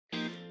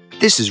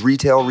This is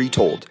Retail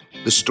Retold,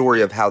 the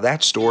story of how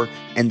that store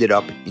ended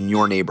up in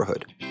your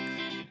neighborhood.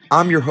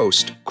 I'm your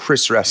host,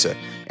 Chris Ressa,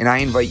 and I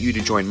invite you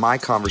to join my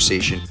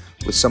conversation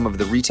with some of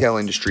the retail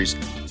industry's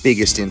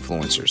biggest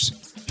influencers.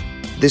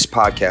 This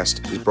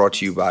podcast is brought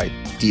to you by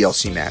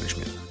DLC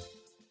Management.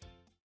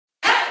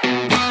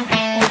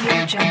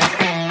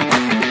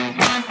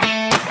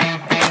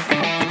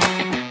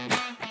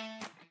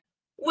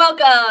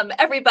 Welcome,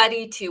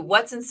 everybody, to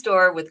What's in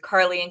Store with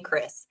Carly and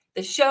Chris,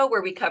 the show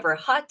where we cover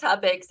hot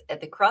topics at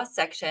the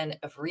cross-section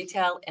of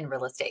retail and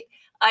real estate.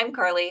 I'm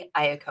Carly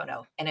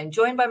Iacono, and I'm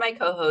joined by my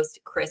co-host,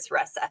 Chris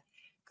Ressa.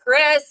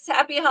 Chris,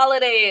 happy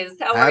holidays.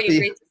 How are you?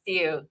 Great to see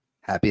you.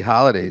 Happy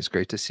holidays.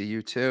 Great to see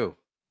you, too.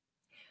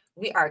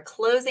 We are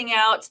closing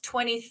out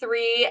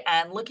 23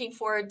 and looking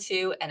forward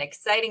to an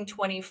exciting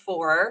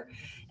 24.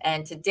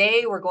 And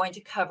today we're going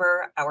to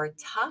cover our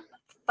top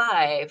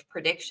 5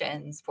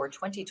 predictions for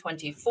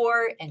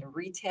 2024 in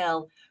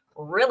retail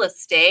real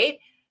estate.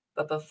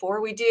 But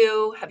before we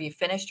do, have you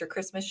finished your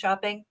Christmas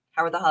shopping?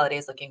 How are the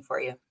holidays looking for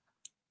you?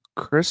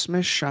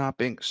 Christmas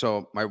shopping.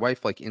 So my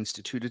wife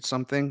instituted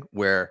something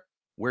where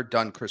we're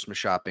done Christmas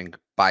shopping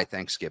by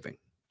Thanksgiving.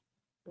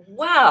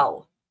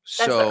 Wow.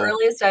 That's the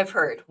earliest I've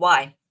heard.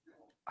 Why?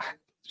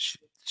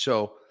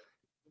 So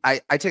I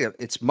take it,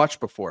 it's much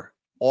before.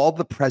 All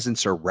the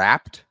presents are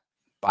wrapped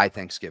by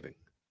Thanksgiving.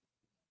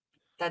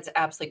 That's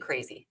absolutely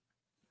crazy.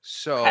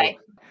 So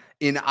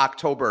in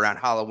October around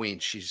Halloween,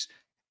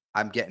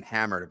 I'm getting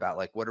hammered about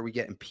what are we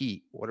getting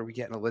Pete? What are we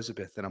getting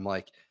Elizabeth? And I'm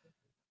like,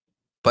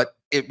 but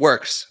it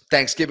works.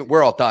 Thanksgiving,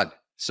 we're all done.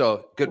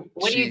 So good.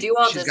 What do you do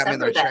all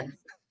December then?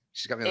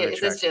 She's got me on the track. Is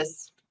this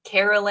just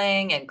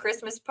caroling and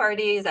Christmas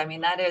parties? I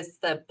mean, that is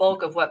the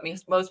bulk of what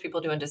most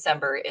people do in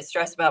December is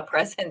stress about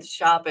presents,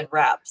 shop, and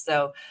wrap.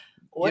 So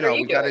what are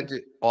you doing? We got to do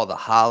all the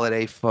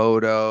holiday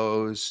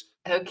photos.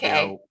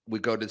 Okay. We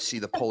go to see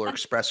the Polar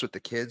Express with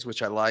the kids,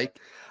 which I like.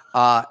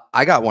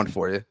 I got one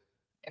for you.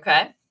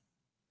 Okay.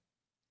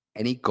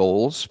 Any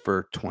goals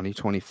for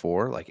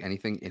 2024? Like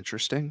anything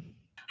interesting?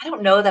 I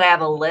don't know that I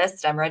have a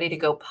list I'm ready to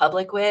go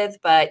public with,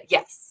 but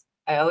yes,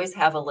 I always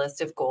have a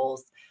list of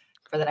goals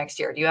for the next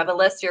year. Do you have a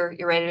list you're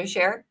ready to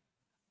share?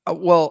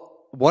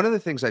 Well, one of the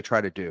things I try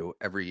to do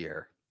every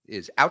year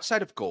is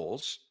outside of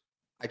goals,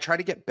 I try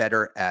to get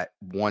better at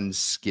one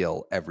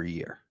skill every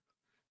year.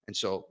 And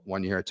so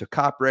one year I took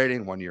cop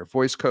rating, one year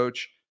voice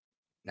coach.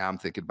 Now I'm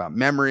thinking about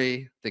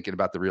memory, thinking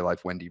about the real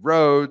life Wendy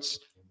Rhodes,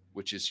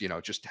 which is,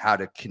 just how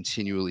to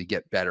continually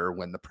get better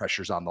when the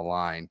pressure's on the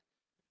line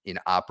in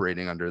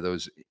operating under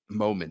those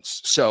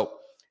moments. So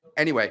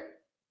anyway,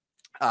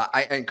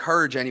 I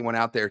encourage anyone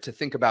out there to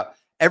think about,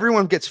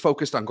 everyone gets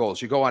focused on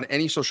goals. You go on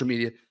any social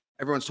media,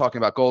 everyone's talking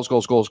about goals,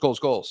 goals, goals, goals,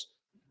 goals.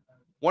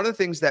 One of the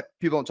things that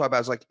people don't talk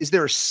about is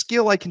there a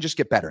skill I can just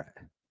get better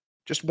at?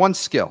 Just one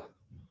skill.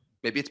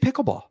 Maybe it's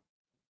pickleball.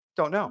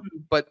 Don't know.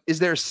 But is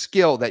there a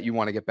skill that you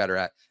want to get better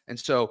at? And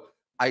so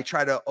I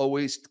try to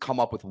always come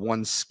up with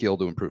one skill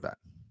to improve at.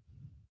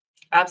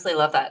 Absolutely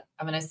love that.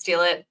 I'm going to steal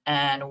it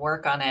and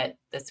work on it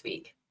this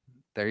week.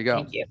 There you go.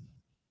 Thank you.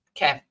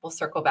 Okay, we'll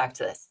circle back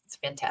to this. It's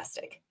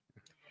fantastic.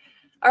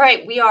 All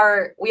right, we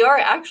are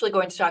actually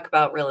going to talk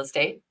about real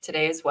estate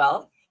today as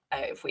well,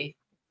 if we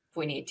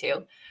need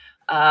to,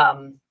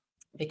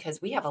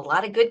 because we have a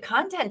lot of good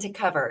content to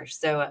cover.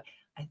 So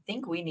I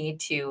think we need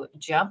to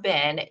jump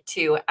in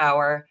to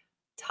our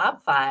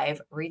top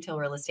 5 retail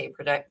real estate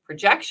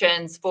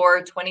projections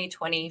for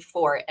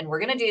 2024. And we're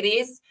going to do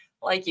these,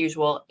 like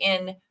usual,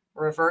 in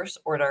reverse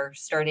order,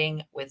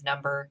 starting with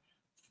number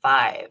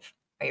 5.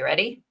 Are you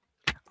ready?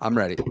 I'm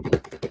ready.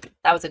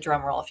 That was a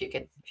drum roll if you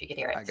could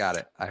hear it. I got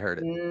it. I heard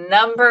it.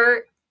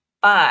 Number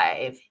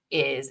 5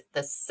 is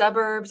the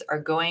suburbs are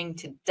going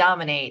to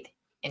dominate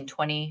in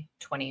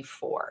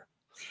 2024.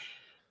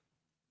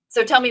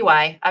 So tell me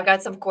why. I've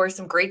got some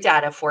great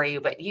data for you,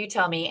 but you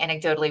tell me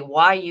anecdotally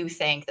why you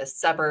think the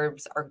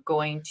suburbs are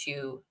going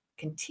to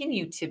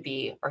continue to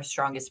be our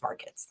strongest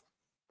markets.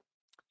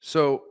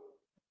 So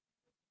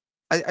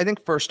I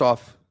think first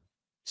off,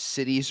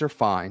 cities are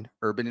fine.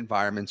 Urban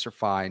environments are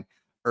fine.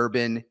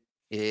 Urban,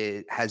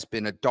 it has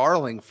been a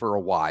darling for a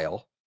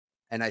while.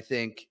 And I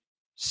think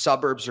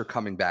suburbs are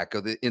coming back.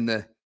 In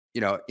the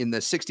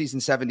 60s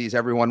and 70s,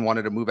 everyone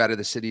wanted to move out of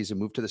the cities and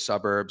move to the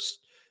suburbs.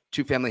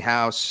 2-family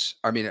house.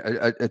 I mean,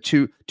 a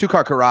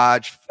two-car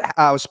garage,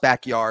 house,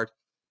 backyard.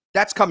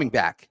 That's coming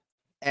back.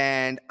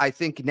 And I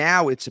think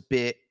now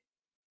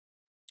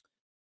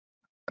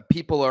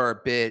people are a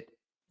bit,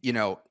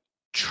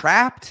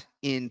 trapped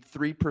in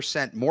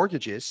 3%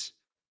 mortgages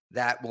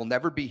that will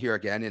never be here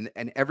again.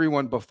 And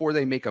everyone, before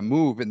they make a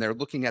move and they're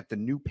looking at the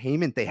new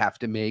payment they have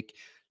to make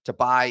to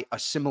buy a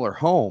similar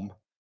home,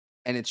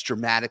 and it's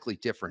dramatically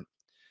different.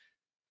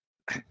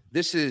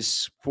 This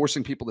is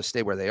forcing people to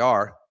stay where they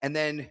are. And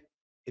then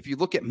if you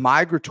look at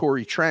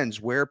migratory trends,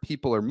 where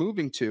people are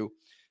moving to,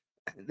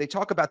 they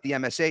talk about the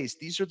MSAs.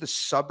 These are the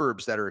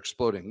suburbs that are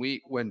exploding.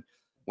 When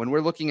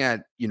we're looking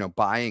at,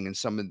 buying in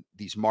some of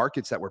these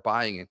markets that we're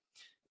buying in,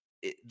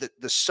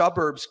 the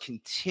suburbs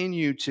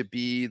continue to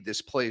be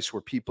this place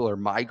where people are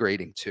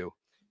migrating to.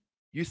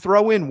 You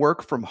throw in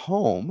work from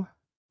home,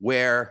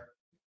 where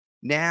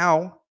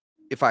now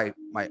if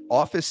my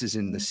office is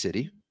in the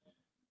city,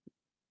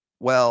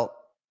 well,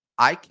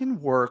 I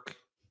can work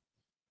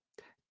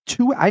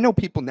I know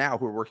people now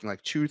who are working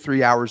like 2,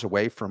 3 hours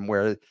away from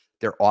where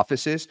their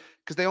office is,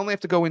 because they only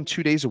have to go in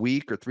 2 days a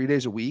week or 3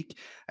 days a week.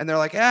 And they're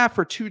like,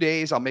 for 2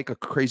 days, I'll make a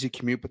crazy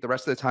commute, but the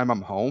rest of the time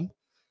I'm home.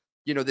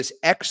 This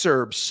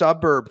exurb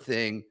suburb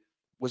thing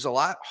was a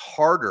lot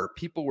harder.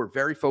 People were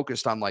very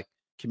focused on like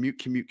commute,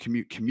 commute,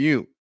 commute,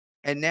 commute.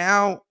 And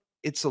now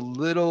it's a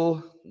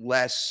little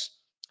less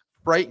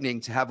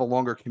frightening to have a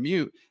longer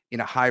commute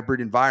in a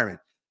hybrid environment.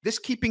 This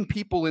keeping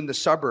people in the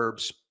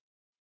suburbs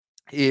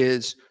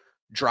is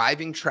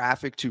driving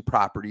traffic to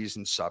properties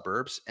in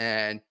suburbs.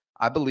 And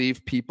I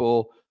believe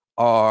people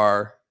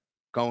are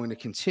going to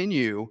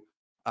continue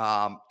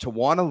to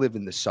want to live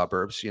in the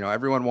suburbs.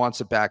 Everyone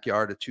wants a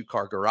backyard, a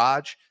 2-car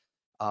garage.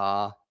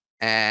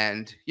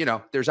 And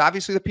there's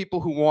obviously the people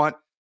who want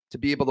to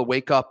be able to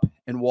wake up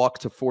and walk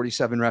to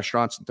 47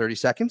 restaurants in 30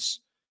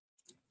 seconds.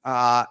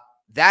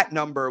 That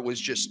number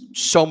was just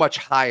so much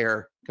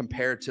higher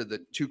compared to the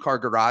 2-car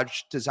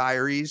garage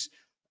desirees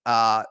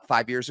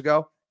 5 years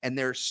ago. And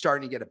they're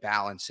starting to get a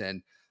balance.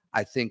 And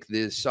I think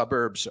the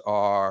suburbs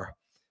are,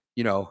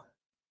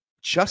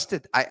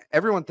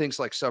 everyone thinks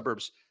like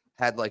suburbs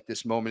had like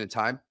this moment in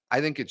time. I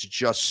think it's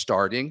just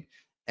starting,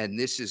 and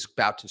this is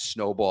about to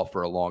snowball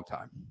for a long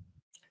time.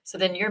 So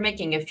then you're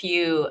making a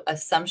few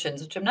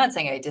assumptions, which I'm not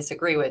saying I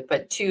disagree with,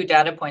 but 2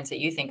 data points that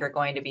you think are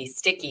going to be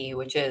sticky,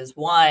 which is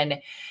one,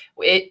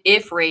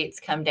 if rates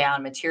come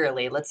down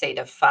materially, let's say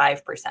to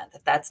 5%,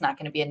 that's not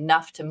going to be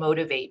enough to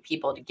motivate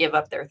people to give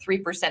up their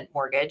 3%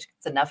 mortgage.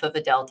 It's enough of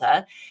a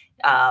delta,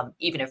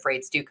 even if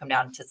rates do come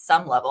down to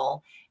some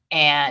level.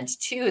 And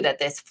 2, that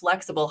this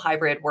flexible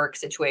hybrid work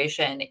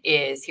situation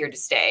is here to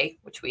stay,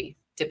 which we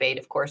debate,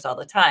 of course, all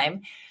the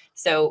time.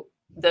 So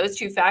those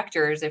 2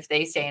 factors, if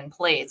they stay in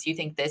place, you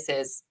think this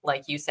is,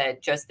 like you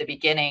said, just the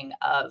beginning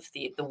of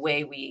the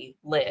way we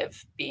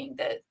live being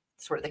the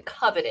sort of the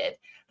coveted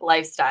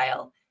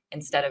lifestyle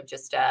instead of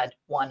just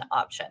one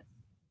option.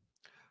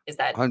 Is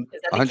that the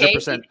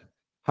case? 100%.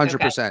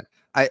 100%.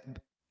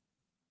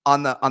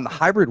 On the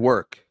hybrid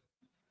work,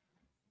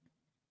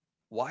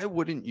 why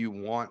wouldn't you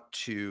want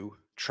to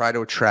try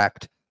to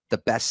attract the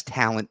best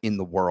talent in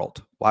the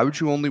world? Why would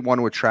you only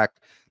want to attract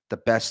the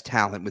best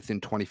talent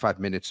within 25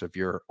 minutes of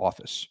your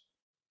office?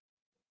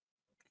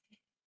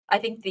 I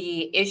think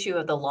the issue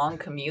of the long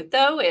commute,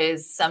 though,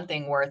 is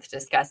something worth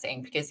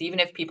discussing, because even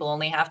if people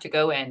only have to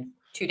go in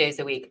 2 days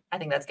a week, I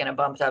think that's going to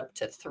bump up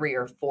to 3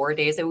 or 4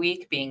 days a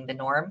week being the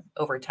norm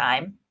over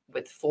time,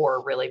 with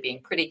 4 really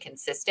being pretty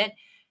consistent.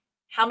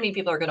 How many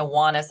people are going to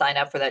want to sign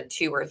up for that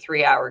 2 or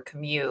 3 hour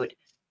commute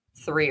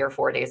 3 or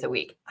 4 days a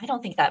week? I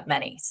don't think that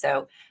many.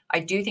 So I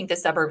do think the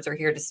suburbs are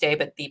here to stay,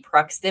 but the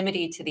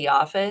proximity to the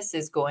office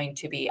is going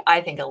to be,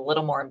 I think, a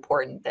little more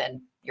important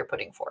than you're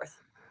putting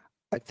forth.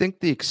 I think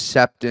the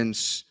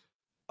acceptance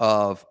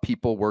of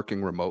people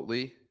working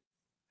remotely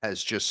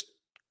has just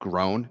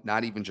grown,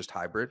 not even just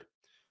hybrid.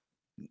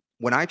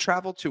 When I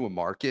travel to a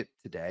market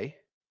today,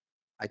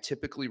 I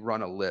typically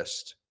run a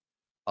list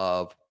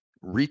of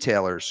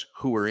retailers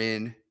who are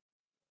in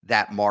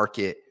that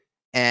market,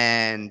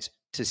 and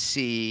to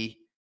see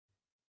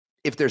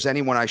if there's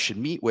anyone I should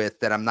meet with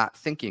that I'm not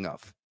thinking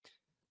of.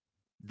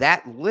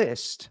 That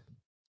list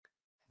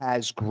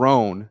has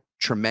grown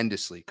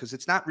tremendously because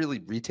it's not really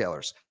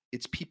retailers,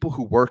 it's people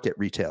who work at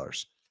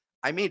retailers.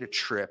 I made a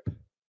trip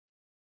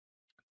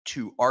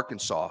to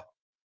Arkansas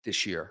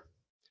this year,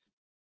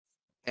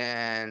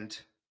 and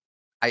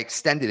I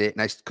extended it,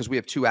 and because we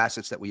have 2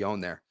 assets that we own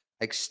there.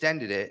 I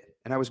extended it,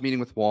 and I was meeting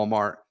with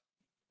Walmart.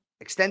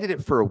 Extended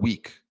it for a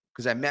week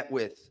because I met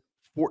with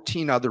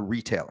 14 other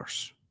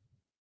retailers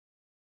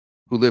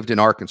who lived in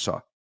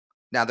Arkansas.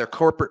 Now, their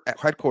corporate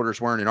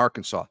headquarters weren't in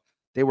Arkansas.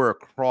 They were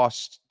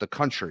across the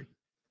country.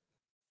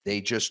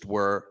 They just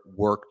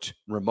worked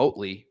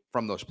remotely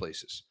from those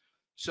places.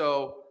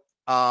 So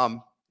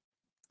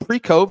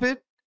pre-COVID,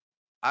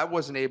 I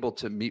wasn't able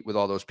to meet with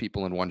all those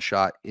people in one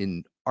shot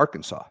in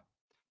Arkansas.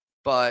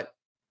 But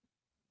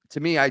to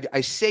me,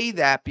 I say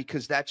that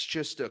because that's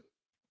just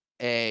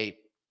a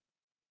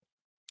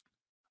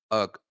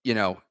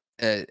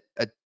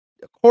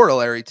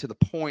corollary to the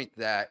point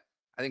that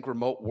I think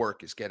remote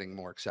work is getting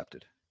more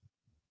accepted.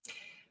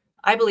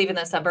 I believe in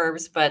the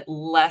suburbs, but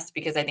less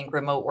because I think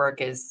remote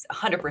work is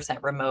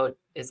 100% remote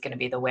is going to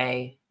be the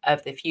way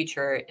of the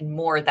future, and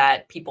more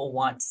that people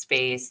want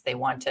space. They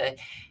want to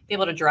be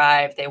able to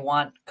drive. They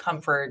want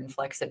comfort and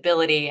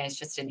flexibility. And it's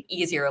just an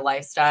easier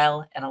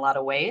lifestyle in a lot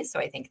of ways. So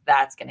I think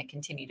that's going to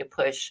continue to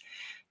push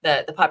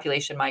the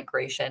population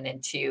migration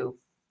into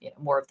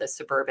more of the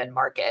suburban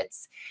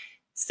markets.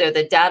 So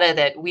the data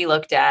that we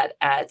looked at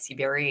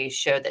CBRE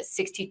showed that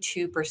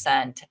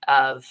 62%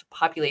 of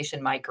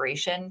population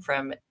migration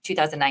from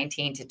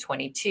 2019 to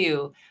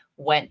 22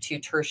 went to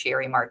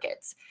tertiary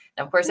markets.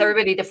 Now, of course,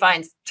 everybody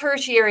defines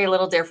tertiary a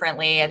little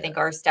differently. I think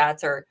our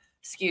stats are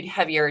skewed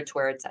heavier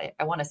towards,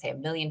 I want to say 1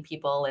 million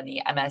people in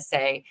the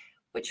MSA.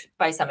 which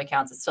by some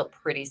accounts is still a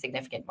pretty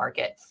significant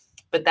market.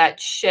 But that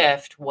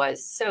shift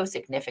was so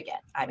significant.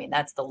 I mean,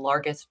 that's the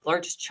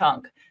largest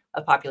chunk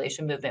of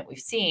population movement we've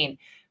seen,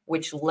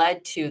 which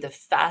led to the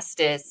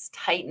fastest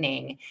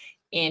tightening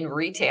in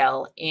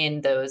retail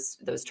in those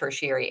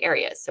tertiary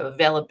areas. So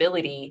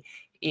availability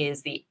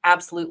is the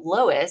absolute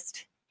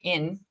lowest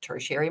in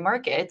tertiary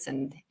markets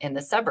and in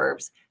the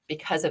suburbs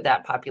because of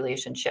that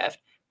population shift,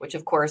 which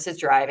of course is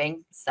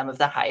driving some of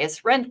the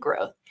highest rent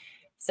growth.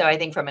 So I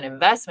think from an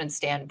investment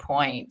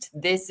standpoint,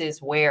 this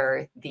is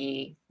where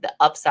the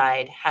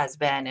upside has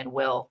been and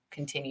will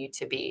continue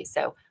to be.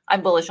 So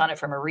I'm bullish on it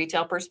from a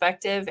retail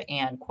perspective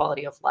and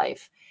quality of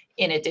life,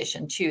 in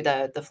addition to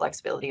the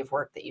flexibility of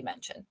work that you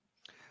mentioned.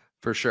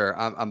 For sure.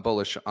 I'm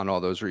bullish on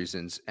all those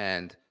reasons.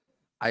 And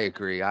I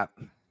agree.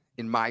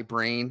 In my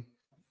brain,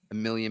 a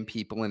million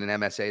people in an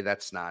MSA,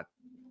 that's not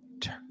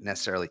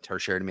necessarily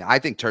tertiary to me. I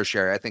think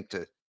tertiary, I think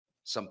to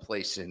some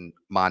place in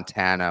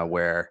Montana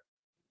where,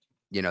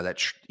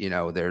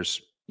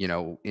 there's,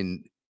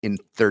 in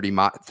 30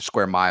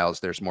 square miles,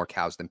 there's more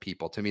cows than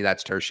people. To me,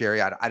 that's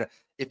tertiary.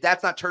 If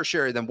that's not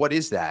tertiary, then what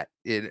is that?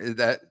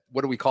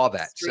 What do we call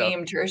that?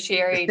 Extreme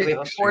tertiary. Do we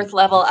have a fourth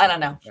level? I don't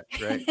know.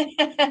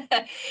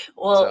 Right.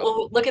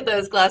 We'll look at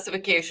those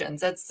classifications.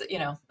 That's,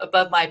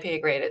 above my pay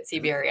grade at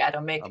CBRE. I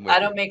don't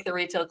make the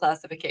retail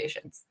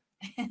classifications.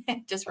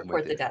 Just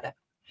report the data.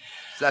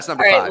 So that's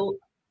number 5.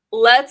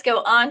 Let's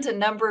go on to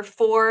number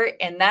 4,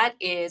 and that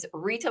is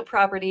retail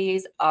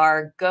properties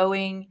are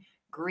going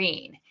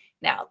green.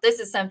 Now,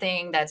 this is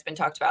something that's been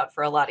talked about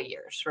for a lot of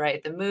years,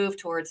 right? The move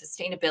towards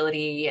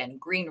sustainability and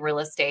green real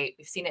estate.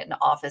 We've seen it in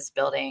office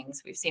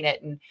buildings. We've seen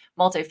it in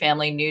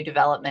multifamily new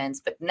developments,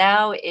 but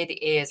now it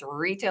is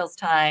retail's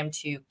time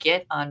to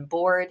get on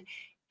board.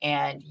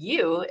 And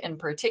you, in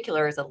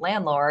particular, as a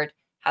landlord,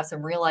 have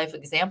some real life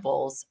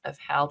examples of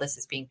how this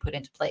is being put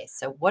into place.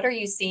 So what are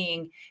you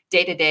seeing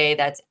day to day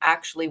that's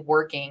actually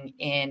working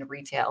in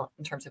retail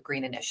in terms of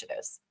green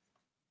initiatives?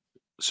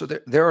 So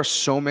there are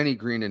so many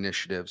green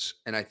initiatives.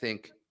 And I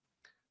think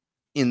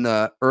in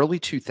the early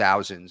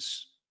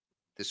 2000s,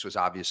 this was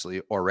obviously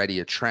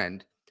already a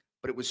trend,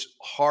 but it was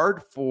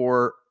hard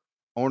for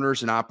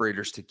owners and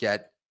operators to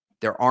get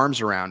their arms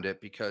around it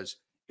because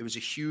it was a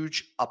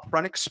huge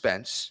upfront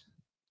expense.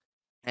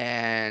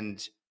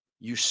 And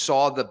you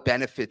saw the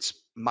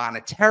benefits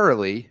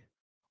monetarily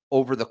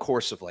over the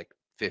course of like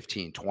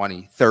 15,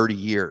 20, 30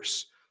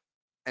 years.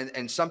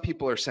 And some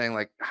people are saying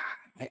like,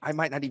 I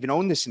might not even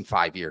own this in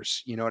 5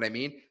 years. You know what I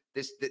mean?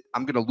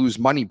 I'm going to lose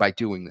money by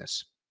doing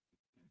this.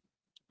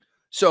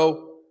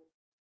 So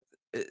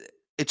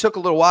it took a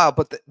little while,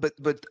 but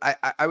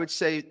I would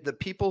say the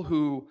people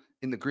who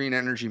in the green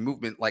energy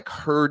movement like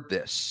heard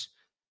this,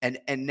 and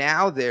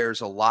now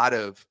there's a lot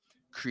of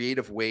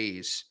creative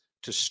ways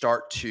to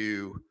start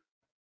to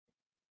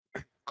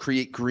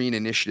create green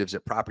initiatives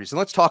at properties. And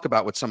let's talk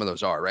about what some of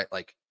those are, right?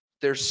 Like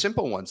there's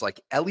simple ones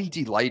like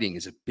LED lighting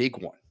is a big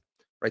one,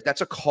 right?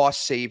 That's a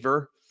cost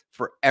saver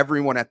for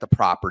everyone at the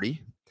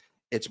property.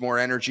 It's more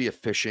energy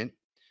efficient.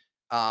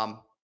 But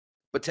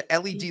to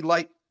LED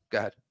light, go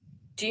ahead.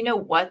 Do you know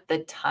what the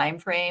time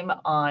frame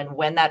on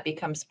when that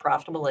becomes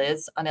profitable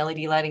is on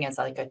LED lighting? It's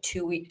like a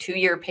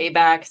 2-year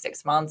payback,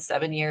 6 months,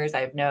 7 years. I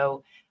have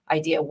no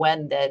idea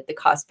when the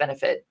cost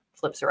benefit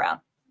flips around.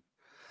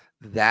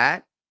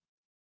 That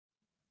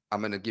I'm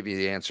going to give you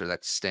the answer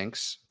that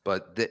stinks,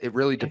 but it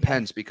really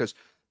depends because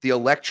the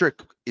electric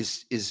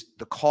is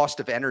the cost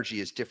of energy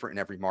is different in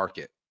every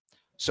market.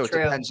 So it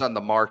depends on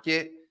the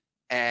market.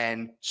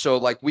 And so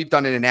like we've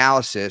done an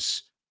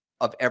analysis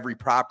of every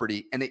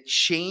property and it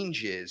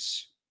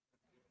changes,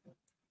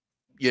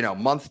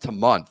 month to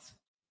month.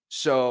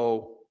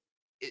 So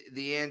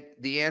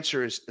the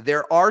answer is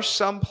there are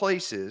some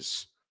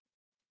places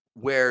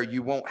where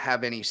you won't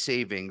have any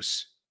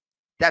savings.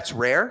 That's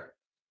rare.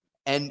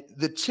 And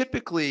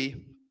typically,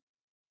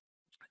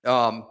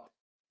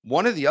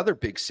 one of the other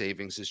big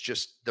savings is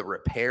just the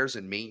repairs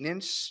and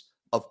maintenance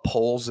of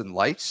poles and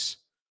lights.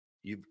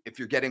 If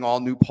you're getting all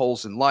new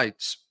poles and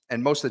lights,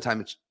 and most of the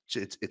time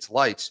it's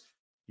lights,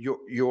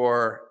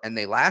 and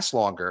they last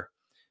longer.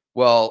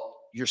 Well,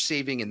 you're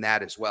saving in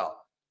that as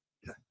well.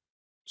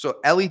 So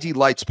LED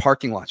lights,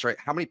 parking lots, right?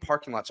 How many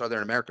parking lots are there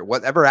in America?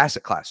 Whatever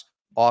asset class,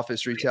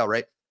 office, retail,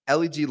 right?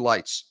 LED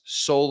lights,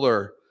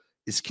 solar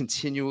is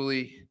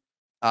continually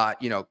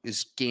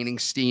is gaining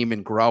steam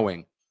and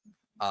growing.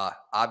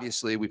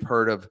 Obviously, we've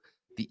heard of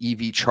the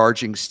EV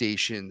charging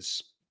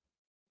stations.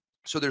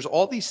 So there's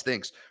all these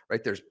things,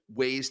 right? There's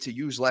ways to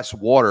use less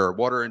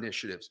water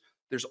initiatives.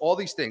 There's all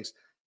these things.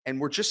 And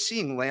we're just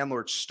seeing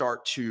landlords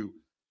start to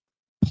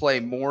play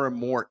more and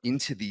more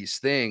into these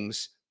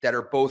things that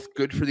are both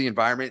good for the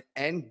environment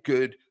and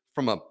good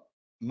from a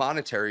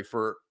monetary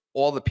for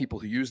all the people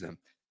who use them.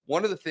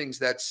 One of the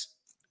things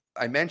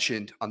I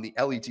mentioned on the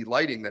LED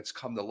lighting that's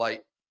come to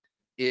light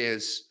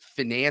is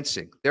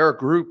financing. There are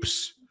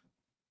groups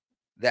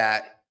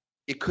that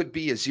it could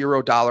be a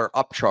 $0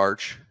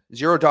 upcharge,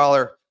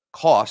 $0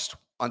 cost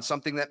on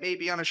something that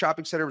maybe on a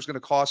shopping center was going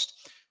to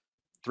cost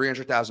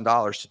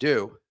 $300,000 to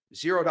do,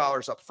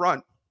 $0 up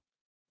front.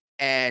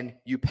 and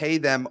you pay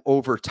them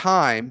over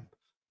time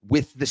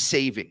with the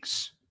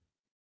savings.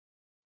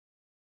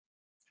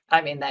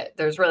 I mean, that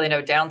there's really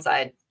no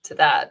downside to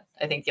that.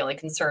 I think the only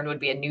concern would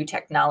be a new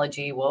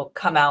technology will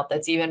come out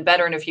that's even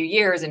better in a few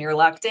years and you're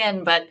locked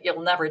in, but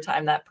you'll never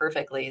time that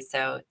perfectly.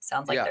 So it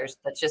sounds like Yeah.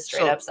 that's just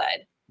straight So,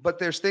 upside. but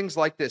there's things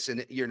like this,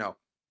 and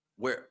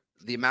where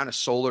the amount of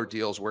solar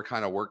deals we're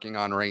kind of working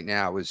on right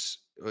now is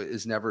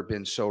never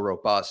been so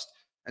robust.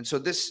 And so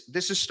this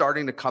is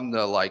starting to come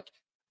to like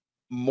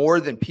more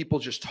than people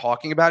just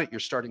talking about it. You're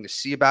starting to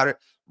see about it.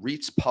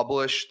 REITs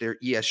publish their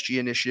ESG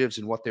initiatives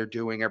and what they're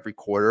doing every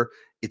quarter.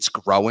 It's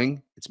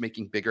growing. It's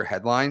making bigger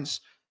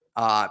headlines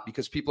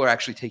because people are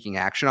actually taking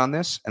action on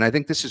this. And I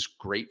think this is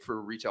great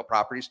for retail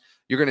properties.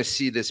 You're going to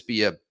see this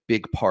be a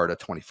big part of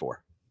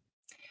 24.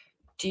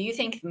 Do you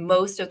think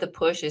most of the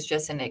push is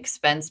just an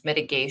expense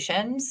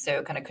mitigation,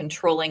 so kind of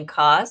controlling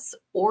costs,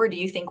 or do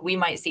you think we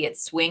might see it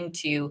swing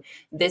to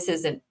this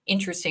is an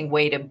interesting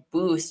way to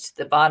boost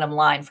the bottom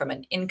line from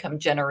an income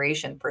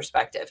generation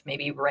perspective,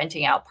 maybe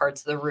renting out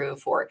parts of the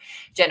roof or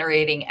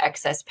generating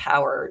excess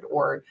power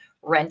or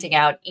renting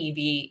out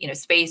EV,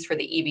 space for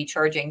the EV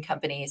charging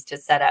companies to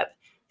set up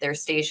their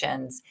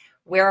stations?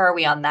 Where are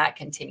we on that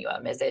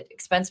continuum? Is it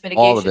expense All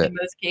of mitigation it. in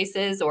most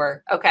cases,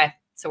 or okay?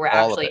 So we're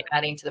All of actually it.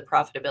 adding to the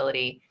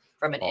profitability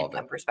from an All of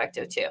income it.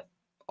 perspective too.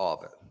 All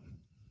of it.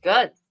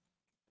 Good.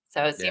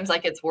 So it Yeah, seems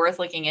like it's worth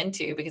looking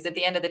into because at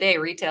the end of the day,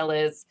 retail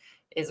is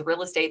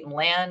real estate and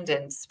land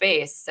and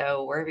space.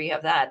 So wherever you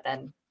have that,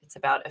 then it's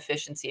about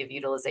efficiency of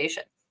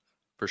utilization.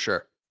 for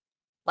sure.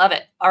 Love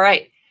it. All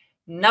right.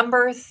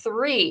 Number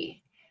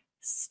 3,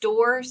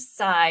 store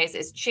size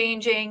is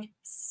changing.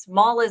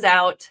 Small is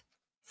out.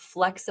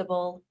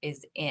 Flexible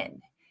is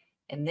in.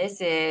 And this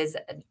is,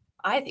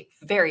 I think,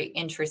 very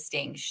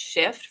interesting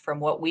shift from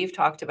what we've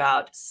talked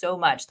about so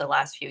much the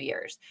last few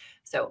years.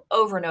 So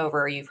over and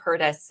over, you've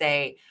heard us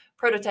say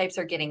prototypes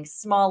are getting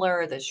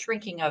smaller, the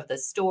shrinking of the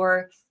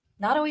store.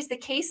 Not always the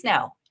case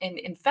now. And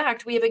in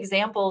fact, we have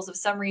examples of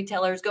some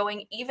retailers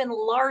going even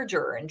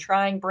larger and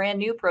trying brand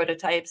new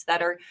prototypes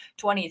that are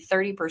 20,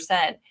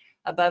 30%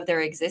 above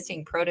their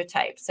existing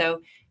prototype.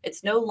 So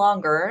it's no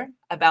longer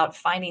about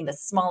finding the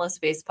smallest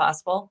space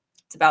possible.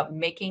 It's about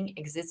making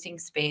existing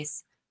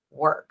space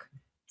work.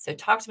 So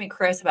talk to me,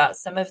 Chris, about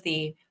some of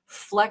the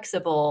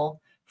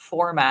flexible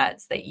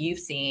formats that you've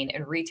seen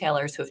in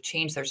retailers who have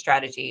changed their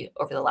strategy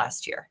over the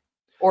last year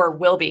or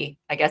will be,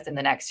 I guess, in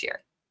the next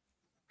year.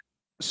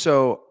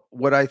 So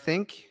what I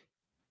think,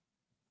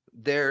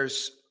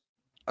 there's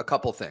a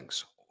couple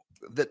things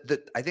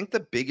that I think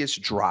the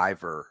biggest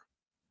driver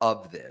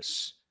of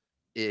this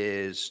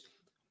is,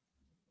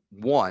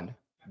 one,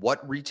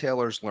 what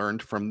retailers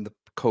learned from the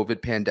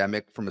COVID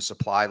pandemic from a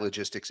supply,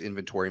 logistics,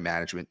 inventory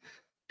management.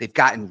 They've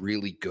gotten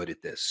really good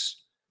at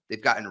this.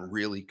 They've gotten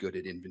really good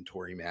at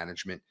inventory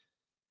management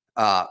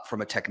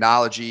from a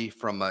technology,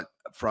 from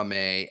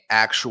a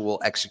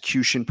actual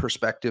execution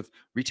perspective.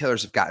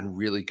 Retailers have gotten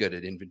really good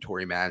at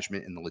inventory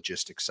management and the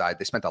logistics side.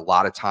 They spent a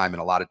lot of time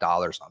and a lot of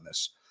dollars on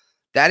this.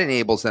 That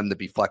enables them to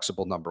be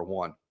flexible, number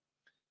one.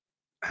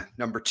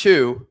 Number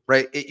two,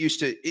 right? It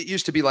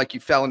used to be like you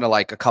fell into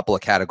like a couple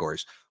of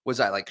categories. Was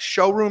I like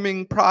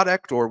showrooming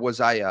product, or was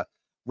I a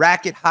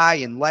racket high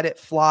and let it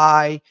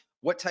fly?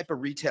 What type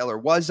of retailer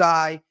was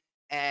I?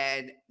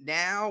 And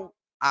now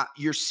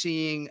you're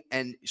seeing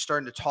and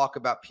starting to talk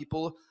about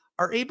people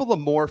are able to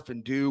morph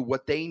and do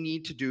what they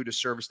need to do to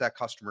service that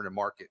customer in the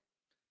market.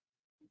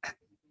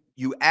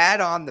 You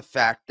add on the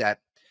fact that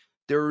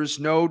there is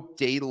no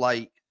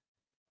daylight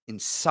in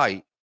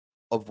sight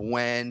of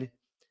when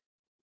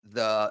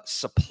the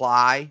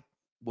supply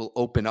will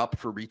open up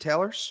for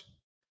retailers,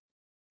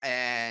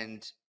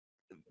 and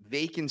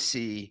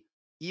vacancy,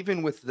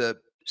 even with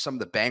some of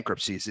the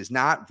bankruptcies, is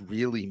not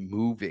really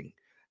moving.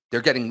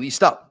 They're getting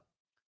leased up.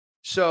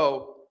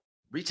 So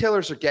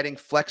retailers are getting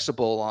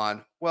flexible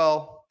on,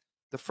 well,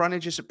 the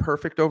frontage isn't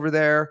perfect over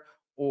there,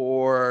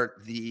 or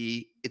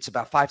it's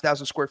about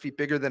 5,000 square feet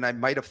bigger than I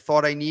might have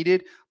thought I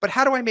needed, but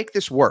how do I make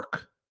this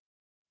work?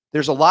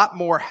 There's a lot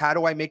more how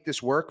do I make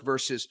this work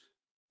versus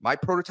my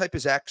prototype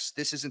is X,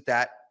 this isn't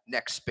that,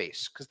 next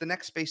space, because the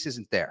next space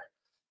isn't there.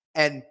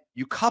 And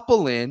you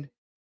couple in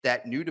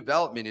that new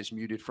development is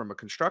muted from a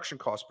construction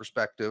cost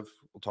perspective,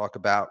 we'll talk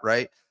about,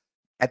 right?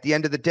 At the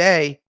end of the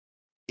day,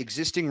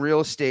 existing real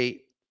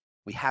estate,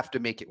 we have to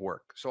make it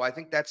work. So I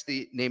think that's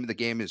the name of the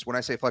game, is when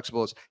I say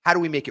flexible is how do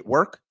we make it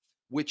work,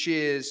 which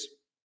is,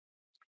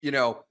 you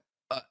know,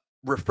 uh,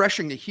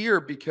 refreshing to hear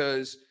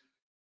because,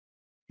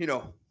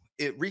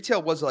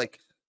 retail was like,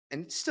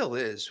 and it still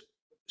is,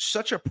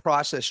 such a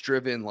process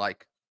driven,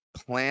 like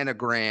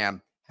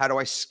planogram. How do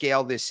I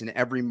scale this in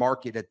every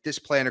market at this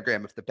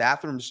planogram? If the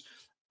bathrooms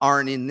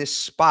aren't in this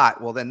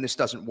spot, well, then this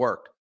doesn't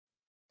work.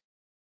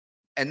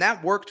 And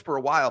that worked for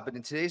a while. But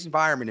in today's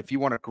environment, if you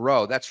want to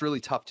grow, that's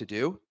really tough to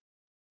do.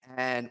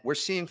 And we're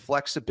seeing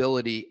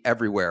flexibility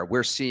everywhere.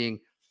 We're seeing,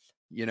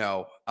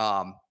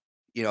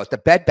 at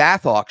the Bed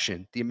Bath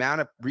auction, the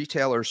amount of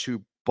retailers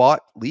who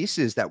bought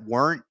leases that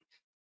weren't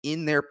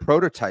in their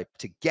prototype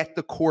to get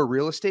the core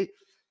real estate,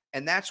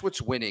 And that's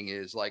what's winning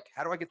is like,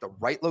 how do I get the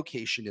right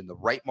location in the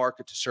right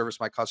market to service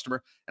my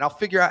customer? And I'll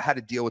figure out how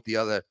to deal with the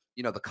other,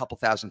 the couple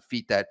thousand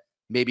feet that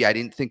maybe I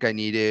didn't think I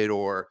needed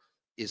or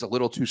is a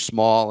little too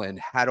small. And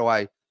how do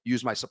I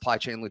use my supply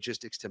chain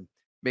logistics to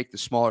make the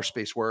smaller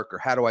space work? Or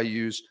how do I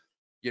use,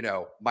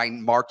 my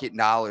market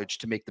knowledge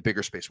to make the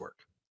bigger space work?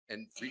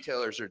 And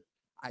retailers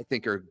I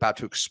think, are about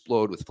to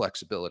explode with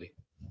flexibility.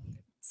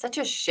 Such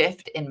a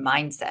shift in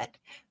mindset,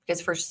 because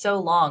for so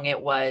long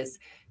it was,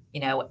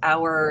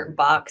 our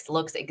box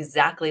looks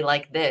exactly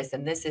like this,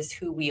 and this is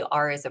who we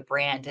are as a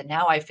brand. And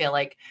now I feel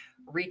like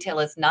retail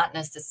is not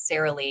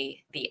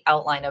necessarily the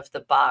outline of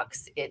the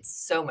box. It's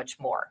so much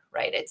more,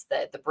 right? It's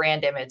the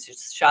brand image,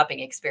 it's shopping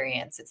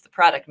experience, it's the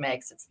product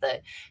mix, it's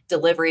the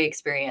delivery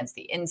experience,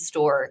 the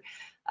in-store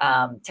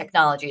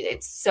technology.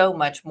 It's so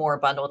much more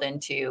bundled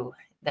into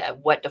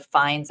what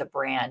defines a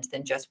brand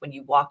than just when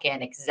you walk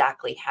in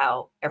exactly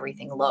how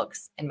everything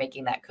looks and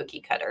making that cookie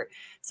cutter.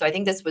 So I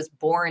think this was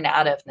born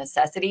out of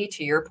necessity,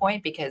 to your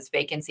point, because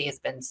vacancy has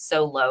been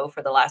so low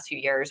for the last few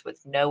years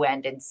with no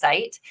end in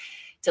sight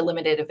to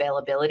limited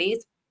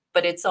availabilities.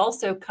 But it's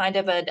also kind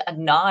of a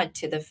nod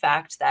to the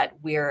fact that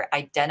we're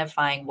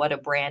identifying what a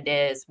brand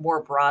is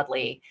more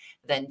broadly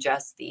than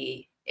just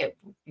the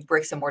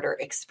bricks and mortar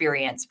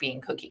experience being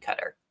cookie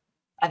cutter.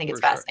 I think it's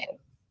For sure. fascinating.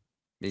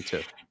 Me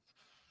too.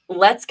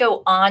 Let's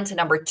go on to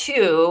number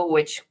 2,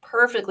 which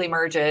perfectly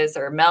merges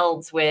or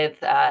melds with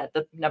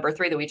the number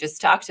 3 that we just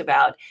talked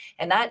about.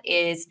 And that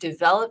is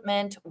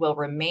development will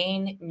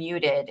remain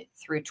muted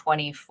through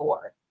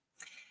 24.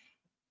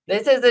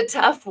 This is a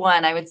tough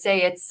one. I would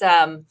say it's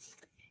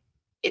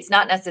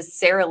not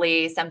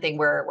necessarily something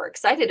we're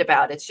excited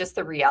about. It's just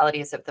the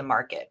realities of the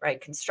market,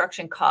 right?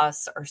 Construction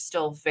costs are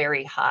still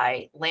very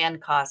high.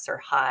 Land costs are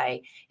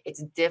high.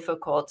 It's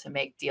difficult to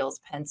make deals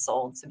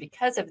pencil. So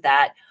because of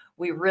that,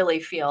 we really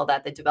feel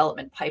that the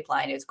development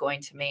pipeline is going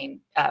to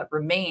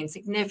remain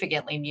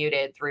significantly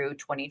muted through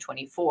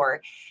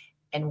 2024.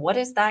 And what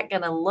is that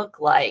going to look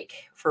like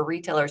for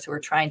retailers who are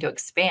trying to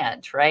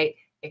expand, right?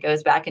 It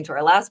goes back into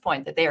our last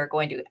point that they are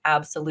going to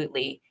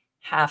absolutely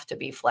have to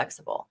be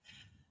flexible.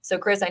 So,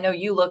 Chris, I know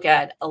you look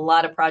at a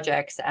lot of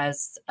projects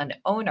as an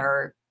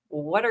owner.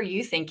 What are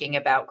you thinking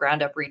about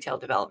ground up retail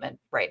development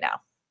right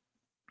now?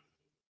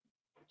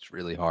 It's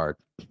really hard.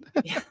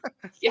 Yeah.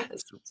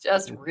 Yes,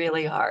 just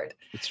really hard.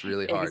 It's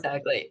really hard.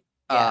 Exactly.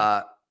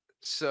 Yeah.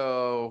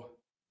 So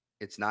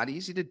it's not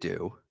easy to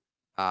do.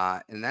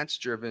 And that's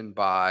driven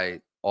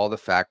by all the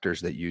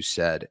factors that you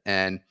said.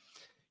 And,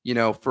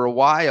 for a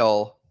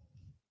while,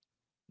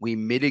 we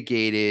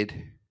mitigated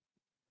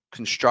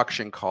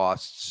construction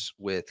costs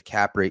with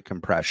cap rate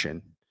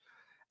compression.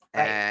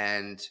 Right.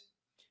 And,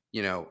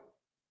 you know,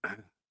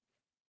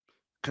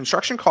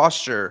 construction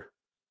costs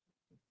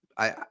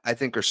I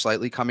think are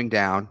slightly coming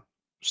down,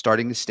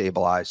 starting to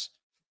stabilize,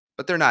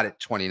 but they're not at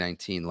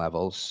 2019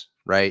 levels,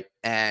 right?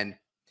 And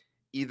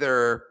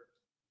either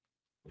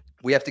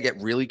we have to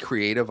get really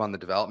creative on the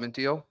development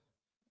deal,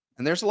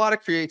 and there's a lot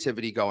of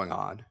creativity going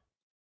on,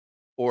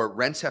 or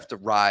rents have to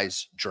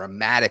rise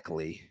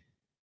dramatically.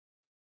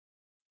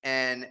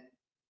 And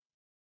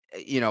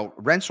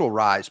rents will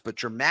rise, but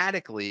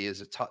dramatically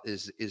is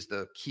is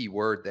the key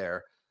word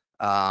there.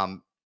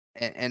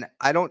 And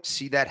I don't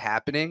see that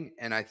happening.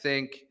 And I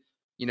think,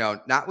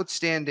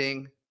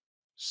 notwithstanding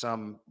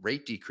some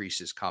rate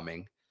decreases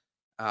coming,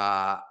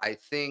 I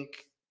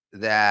think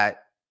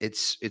that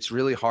it's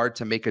really hard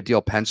to make a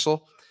deal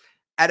pencil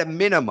at a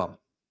minimum.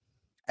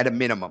 At a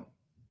minimum,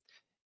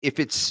 if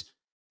it's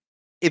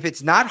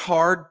not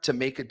hard to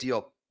make a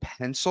deal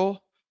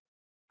pencil,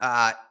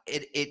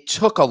 it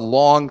took a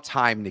long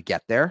time to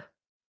get there,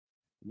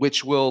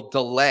 which will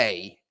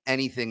delay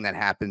anything that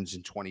happens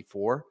in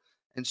 24.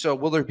 And so,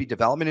 will there be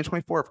development in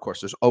 24? Of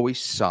course, there's always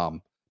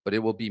some, but it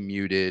will be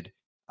muted.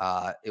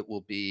 It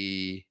will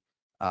be,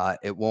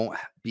 it won't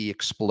be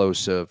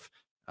explosive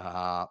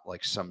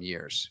like some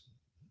years.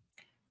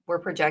 We're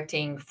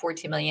projecting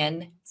 14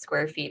 million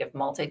square feet of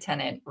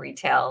multi-tenant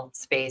retail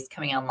space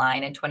coming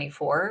online in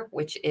 24,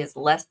 which is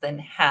less than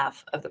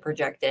half of the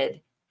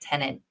projected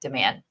tenant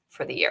demand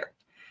for the year.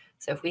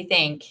 So if we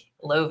think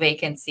low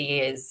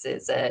vacancy is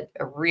a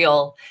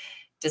real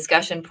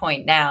discussion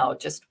point now,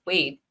 just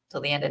wait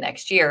till the end of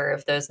next year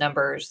if those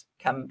numbers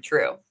come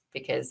true,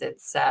 because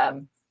it's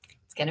going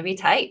to be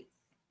tight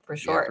for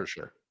Yeah, sure. for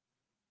sure.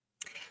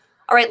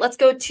 All right, let's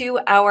go to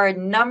our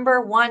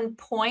number 1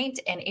 point,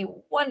 and a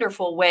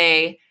wonderful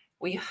way,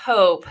 we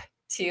hope,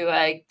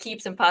 to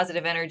keep some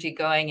positive energy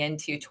going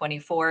into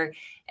 24.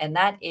 And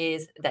that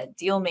is that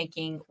deal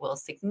making will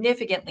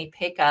significantly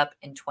pick up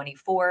in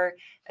 24,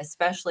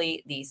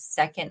 especially the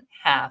second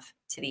half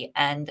to the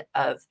end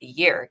of the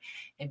year.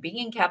 And being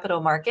in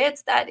capital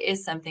markets, that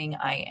is something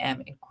I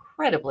am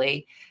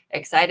incredibly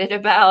excited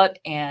about.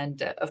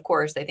 And of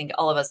course, I think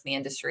all of us in the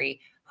industry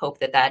hope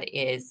that that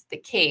is the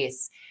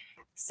case.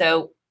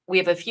 So we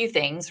have a few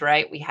things,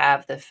 right? We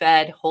have the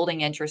Fed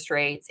holding interest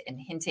rates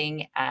and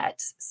hinting at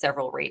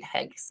several rate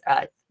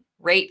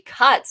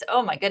cuts.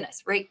 Oh my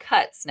goodness, rate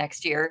cuts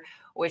next year,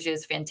 which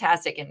is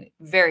fantastic and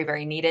very,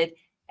 very needed.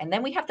 And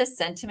then we have the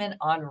sentiment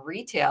on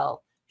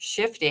retail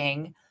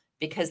shifting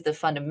because the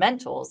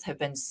fundamentals have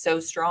been so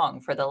strong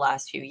for the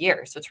last few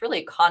years. So it's really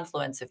a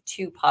confluence of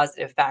two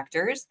positive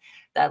factors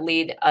that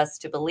lead us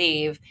to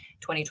believe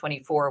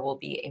 2024 will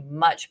be a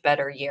much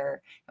better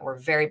year. And we're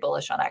very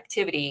bullish on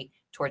activity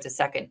towards the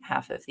second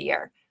half of the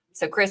year.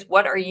 So Chris,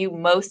 what are you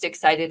most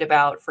excited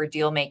about for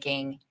deal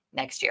making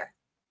next year?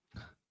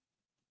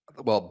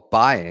 Well,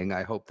 buying,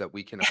 I hope that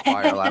we can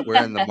acquire a lot.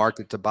 We're in the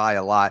market to buy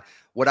a lot.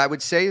 What I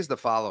would say is the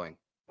following.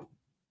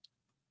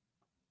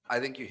 I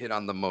think you hit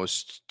on the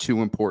most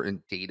two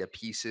important data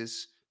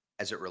pieces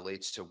as it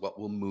relates to what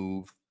will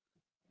move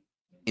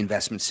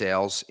investment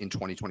sales in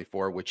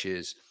 2024, which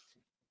is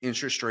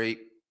interest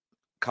rate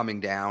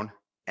coming down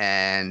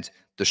and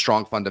the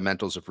strong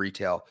fundamentals of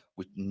retail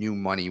with new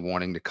money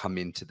wanting to come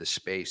into the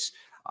space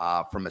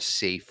from a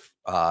safe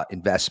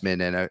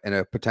investment and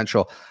a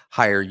potential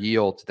higher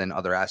yield than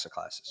other asset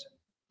classes.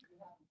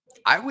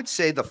 I would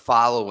say the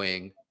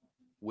following,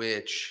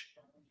 which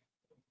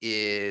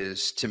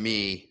is to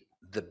me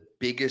the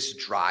biggest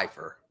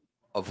driver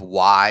of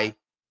why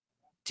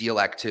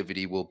deal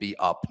activity will be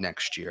up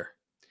next year.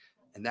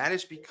 And that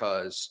is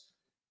because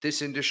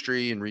this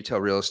industry in retail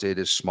real estate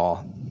is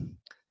small,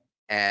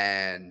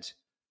 and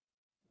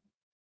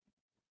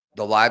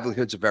the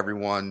livelihoods of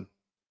everyone,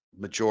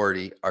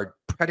 majority, are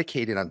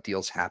predicated on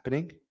deals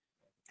happening.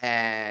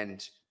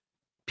 And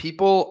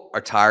people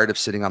are tired of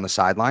sitting on the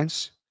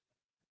sidelines.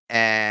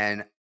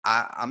 And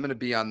I'm going to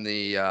be on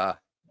the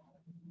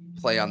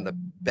play on the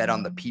bet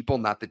on the people,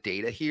 not the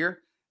data here.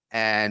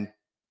 And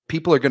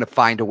people are going to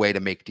find a way to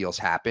make deals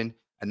happen.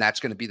 And that's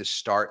going to be the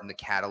start and the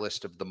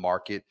catalyst of the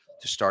market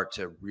to start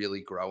to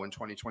really grow in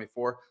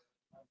 2024.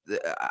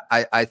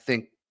 I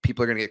think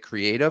people are going to get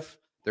creative.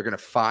 They're going to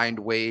find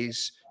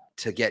ways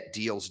to get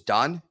deals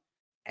done,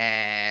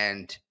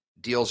 and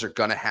deals are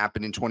going to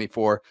happen in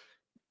 24.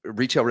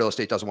 Retail real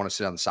estate doesn't want to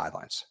sit on the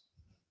sidelines.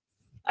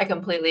 I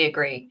completely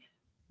agree.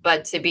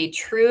 But to be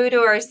true to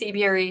our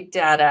CBRE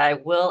data, I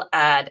will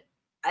add,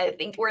 I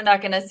think we're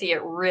not going to see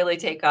it really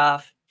take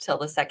off till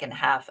the second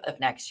half of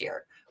next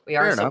year. We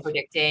are still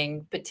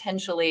predicting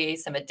potentially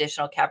some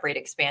additional cap rate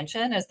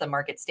expansion as the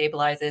market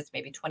stabilizes,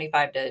 maybe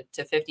 25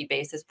 to 50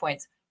 basis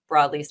points,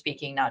 broadly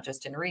speaking, not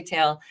just in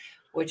retail,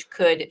 which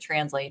could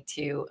translate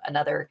to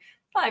another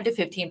 5 to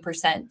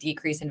 15%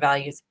 decrease in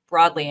values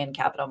broadly in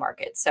capital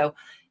markets. So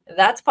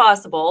that's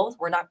possible.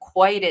 We're not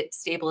quite at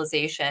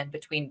stabilization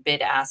between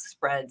bid-ask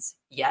spreads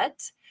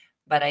yet,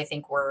 but I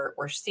think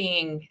we're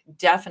seeing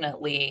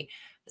definitely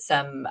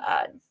some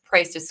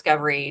price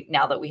discovery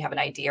now that we have an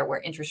idea where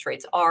interest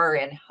rates are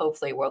and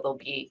hopefully where they'll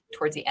be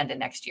towards the end of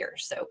next year.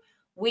 So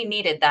we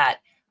needed that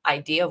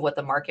idea of what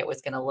the market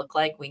was going to look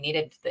like. We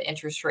needed the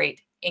interest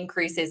rate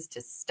increases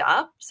to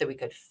stop so we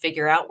could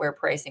figure out where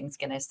pricing is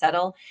going to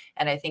settle.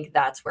 And I think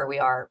that's where we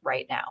are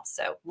right now.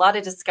 So a lot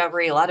of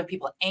discovery, a lot of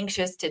people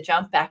anxious to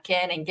jump back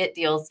in and get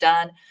deals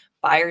done,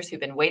 buyers who've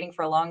been waiting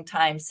for a long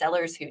time,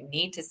 sellers who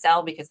need to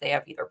sell because they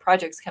have either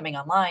projects coming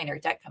online or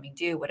debt coming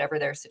due, whatever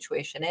their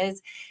situation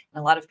is.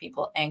 And a lot of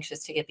people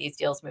anxious to get these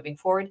deals moving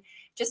forward.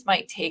 Just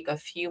might take a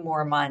few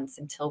more months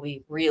until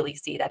we really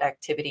see that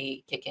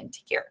activity kick into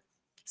gear.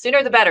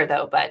 Sooner the better,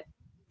 though, but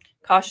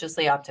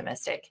cautiously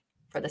optimistic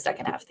for the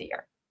second half of the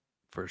year.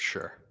 For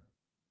sure.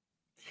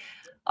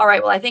 All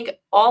right. Well, I think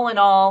all in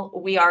all,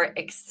 we are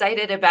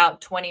excited about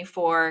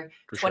 24.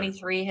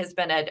 23 has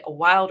been a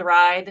wild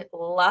ride.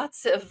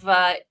 Lots of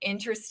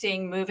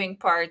interesting moving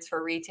parts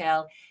for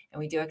retail. And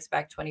we do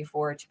expect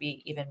 24 to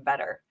be even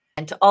better.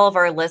 And to all of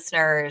our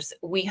listeners,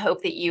 we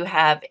hope that you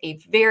have a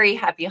very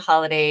happy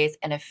holidays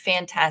and a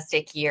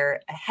fantastic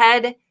year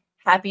ahead.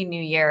 Happy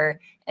New Year.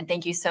 And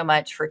thank you so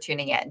much for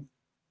tuning in.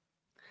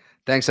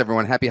 Thanks,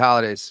 everyone. Happy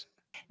holidays.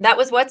 That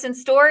was what's in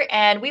store,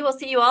 and we will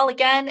see you all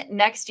again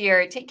next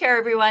year. Take care,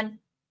 everyone.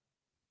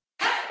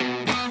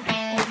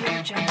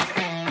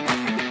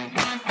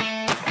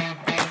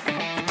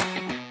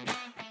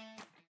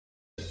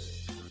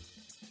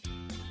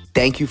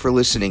 Thank you for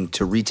listening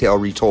to Retail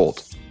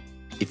Retold.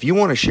 If you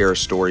want to share a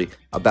story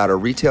about a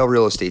retail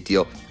real estate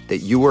deal that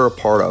you were a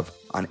part of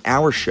on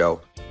our show,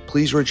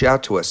 please reach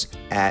out to us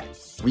at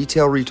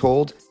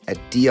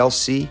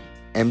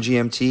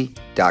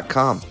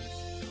retailretold@dlcmgmt.com.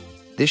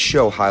 This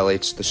show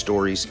highlights the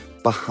stories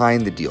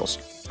behind the deals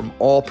from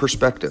all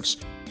perspectives,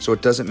 so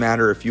it doesn't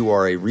matter if you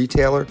are a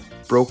retailer,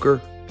 broker,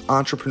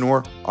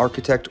 entrepreneur,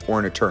 architect, or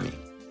an attorney.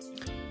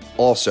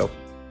 Also,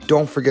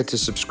 don't forget to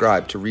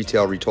subscribe to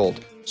Retail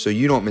Retold so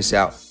you don't miss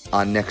out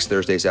on next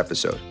Thursday's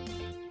episode.